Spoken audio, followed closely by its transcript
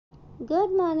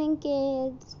Good morning,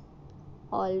 kids.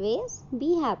 Always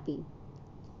be happy.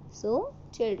 So,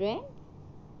 children,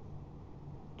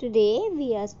 today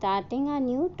we are starting a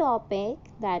new topic,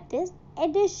 that is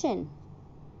addition.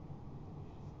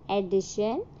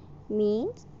 Addition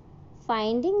means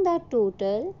finding the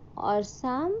total or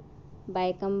sum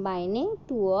by combining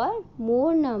two or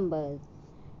more numbers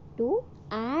to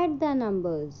add the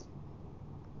numbers.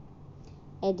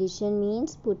 Addition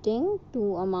means putting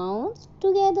two amounts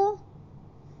together.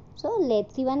 So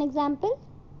let's see one example.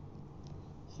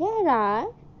 Here are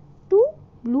two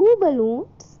blue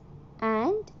balloons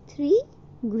and three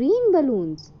green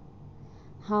balloons.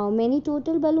 How many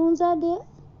total balloons are there?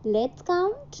 Let's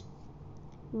count.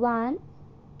 1,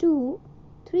 2,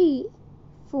 3,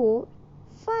 4,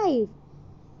 5.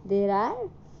 There are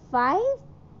 5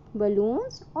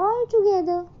 balloons all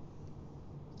together.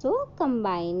 So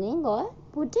combining or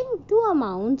putting two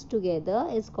amounts together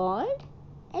is called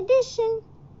addition.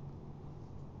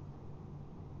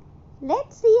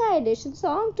 Let's see our addition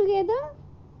song together.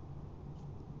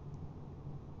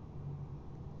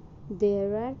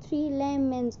 There are 3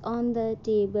 lemons on the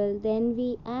table. Then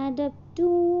we add up 2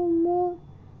 more.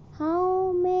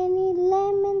 How many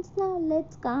lemons now?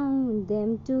 Let's count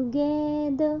them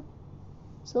together.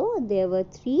 So there were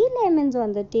 3 lemons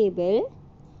on the table.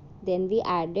 Then we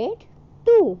added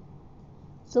 2.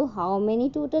 So how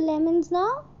many total lemons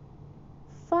now?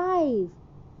 5.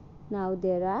 Now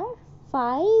there are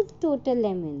 5 total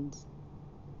lemons.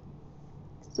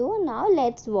 So now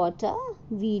let's watch a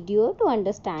video to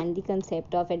understand the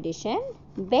concept of addition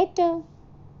better.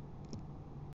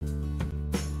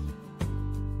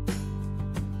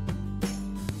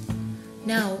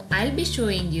 Now I'll be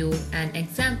showing you an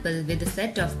example with a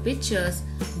set of pictures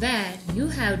where you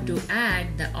have to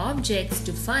add the objects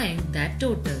to find that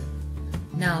total.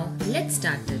 Now let's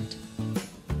start it.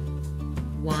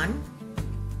 1.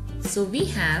 So we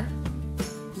have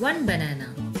 1 banana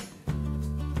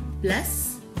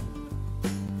plus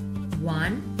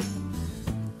 1,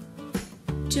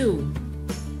 2.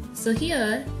 So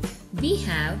here we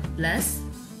have plus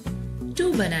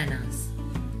 2 bananas.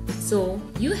 So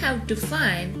you have to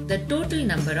find the total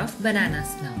number of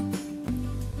bananas now.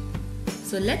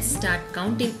 So let's start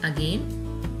counting again.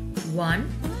 1,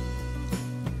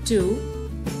 2,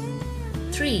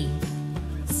 3.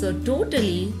 So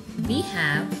totally we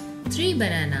have 3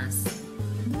 bananas.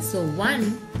 So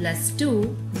 1 plus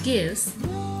 2 gives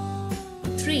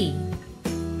 3.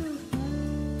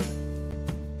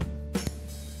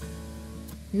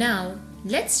 Now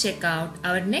let's check out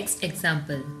our next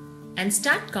example and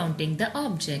start counting the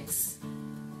objects.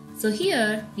 So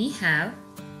here we have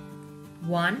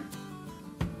 1,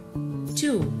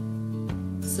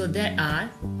 2. So there are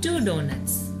 2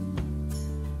 donuts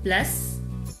plus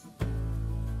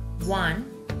 1,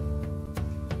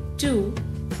 2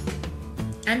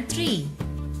 and 3.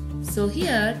 So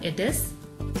here it is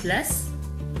plus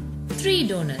 3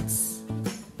 donuts.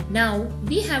 Now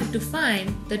we have to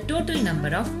find the total number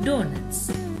of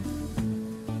donuts.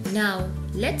 Now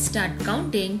let's start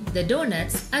counting the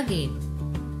donuts again.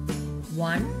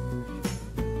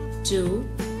 1, 2,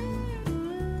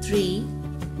 3,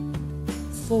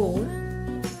 4,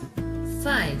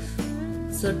 5.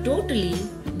 So totally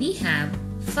we have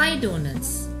 5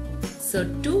 donuts. So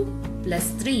 2 plus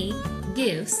 3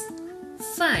 gives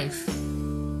 5.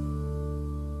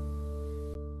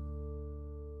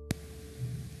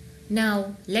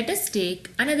 Now let us take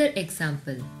another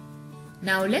example.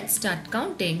 Now let's start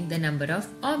counting the number of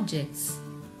objects.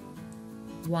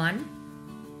 1,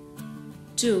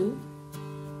 2,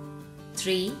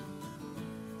 3,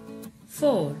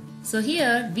 4. So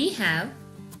here we have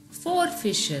 4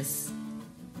 fishes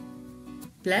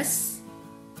plus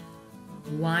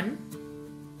 1,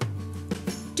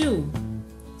 2.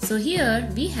 So here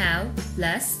we have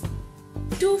plus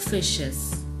 2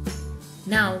 fishes.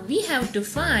 Now we have to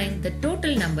find the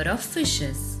total number of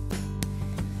fishes.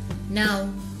 Now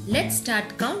let's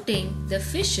start counting the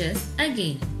fishes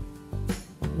again.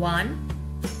 1,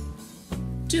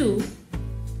 2,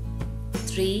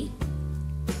 3,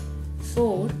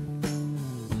 4,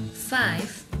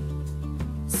 5,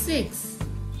 6.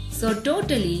 So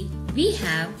totally we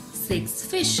have 6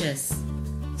 fishes.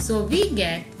 So we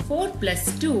get 4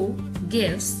 plus 2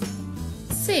 gives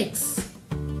 6.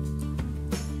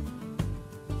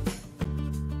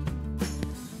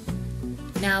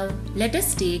 Now let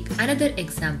us take another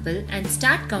example and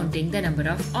start counting the number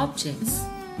of objects.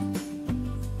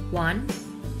 1,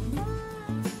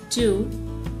 2,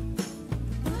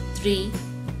 3,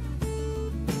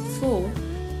 4,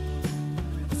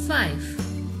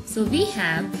 5. So we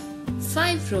have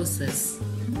 5 roses.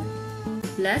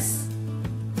 plus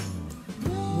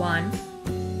 1,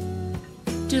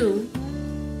 2,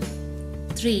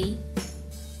 3,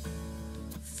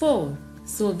 4.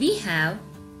 So we have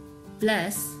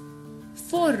plus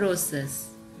 4 roses.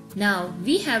 Now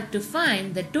we have to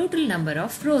find the total number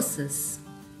of roses.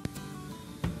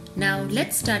 Now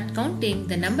let's start counting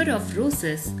the number of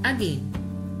roses again.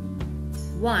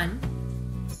 1,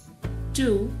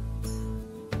 2,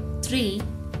 3,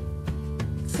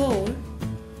 4,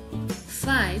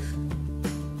 5,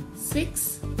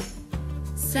 6,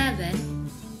 7,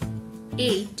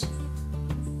 8,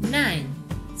 9.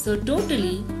 So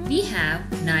totally we have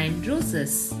 9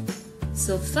 roses.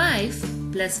 So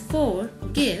 5 plus 4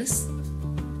 gives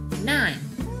 9.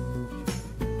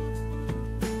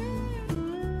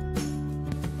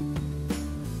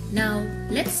 Now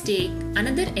let's take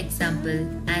another example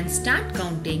and start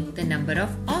counting the number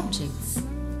of objects.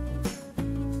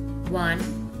 1,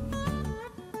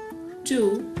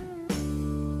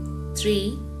 2,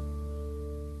 3,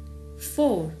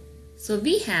 4. So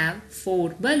we have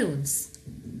 4 balloons.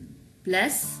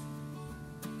 Plus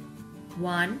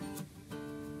 1,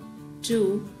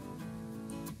 2,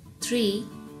 3,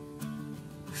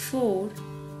 4,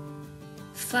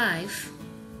 5,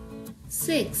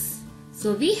 6.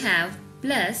 So we have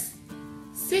plus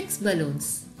 6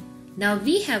 balloons. Now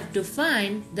we have to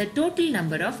find the total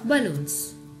number of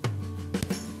balloons.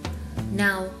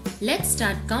 Now let's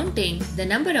start counting the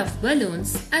number of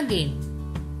balloons again.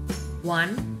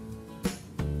 1,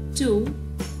 2,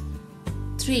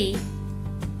 3,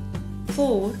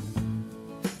 4,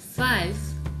 5,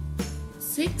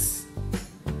 6,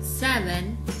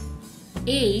 7,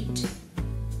 8,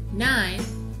 9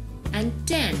 and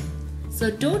 10. So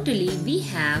totally we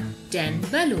have 10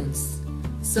 balloons.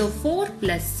 So 4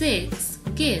 plus 6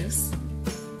 gives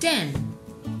 10.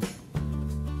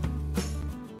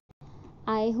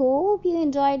 I hope you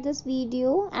enjoyed this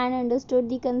video and understood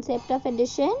the concept of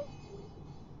addition.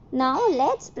 Now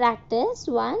let's practice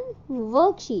one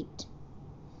worksheet.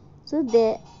 So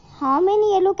how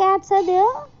many yellow cats are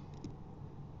there?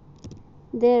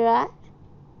 There are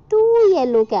 2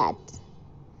 yellow cats.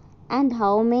 And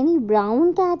how many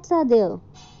brown cats are there?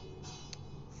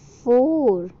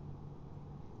 4.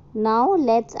 Now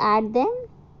let's add them.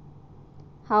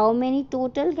 How many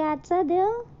total cats are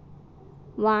there?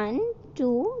 1,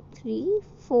 2, 3,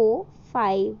 4,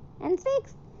 5 and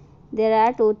 6. There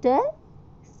are total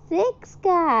 6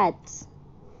 cats.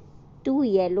 2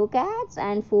 yellow cats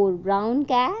and 4 brown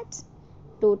cats.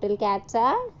 Total cats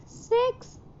are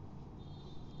 6.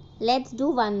 Let's do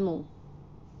one more.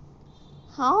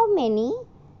 How many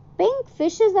pink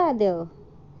fishes are there?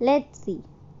 Let's see.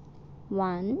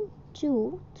 1,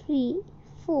 2, 3,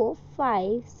 4,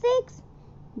 5, 6.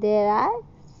 There are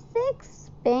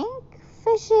 6 pink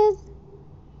fishes.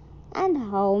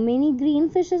 And how many green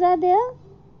fishes are there?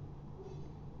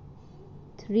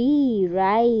 3,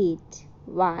 right.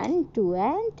 1, 2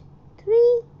 and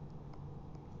 3.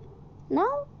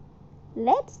 Now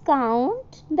let's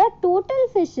count the total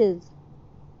fishes.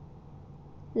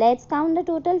 Let's count the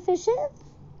total fishes.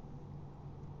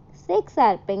 6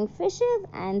 are pink fishes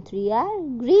and 3 are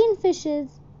green fishes.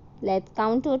 Let's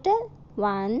count total.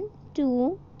 1,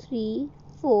 2, 3,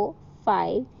 4,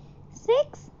 5,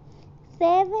 6,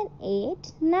 7,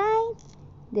 8, 9.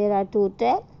 There are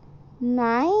total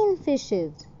 9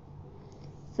 fishes.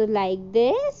 So like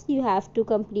this, you have to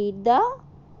complete the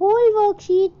whole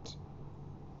worksheet.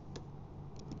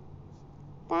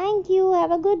 Thank you.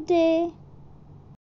 Have a good day.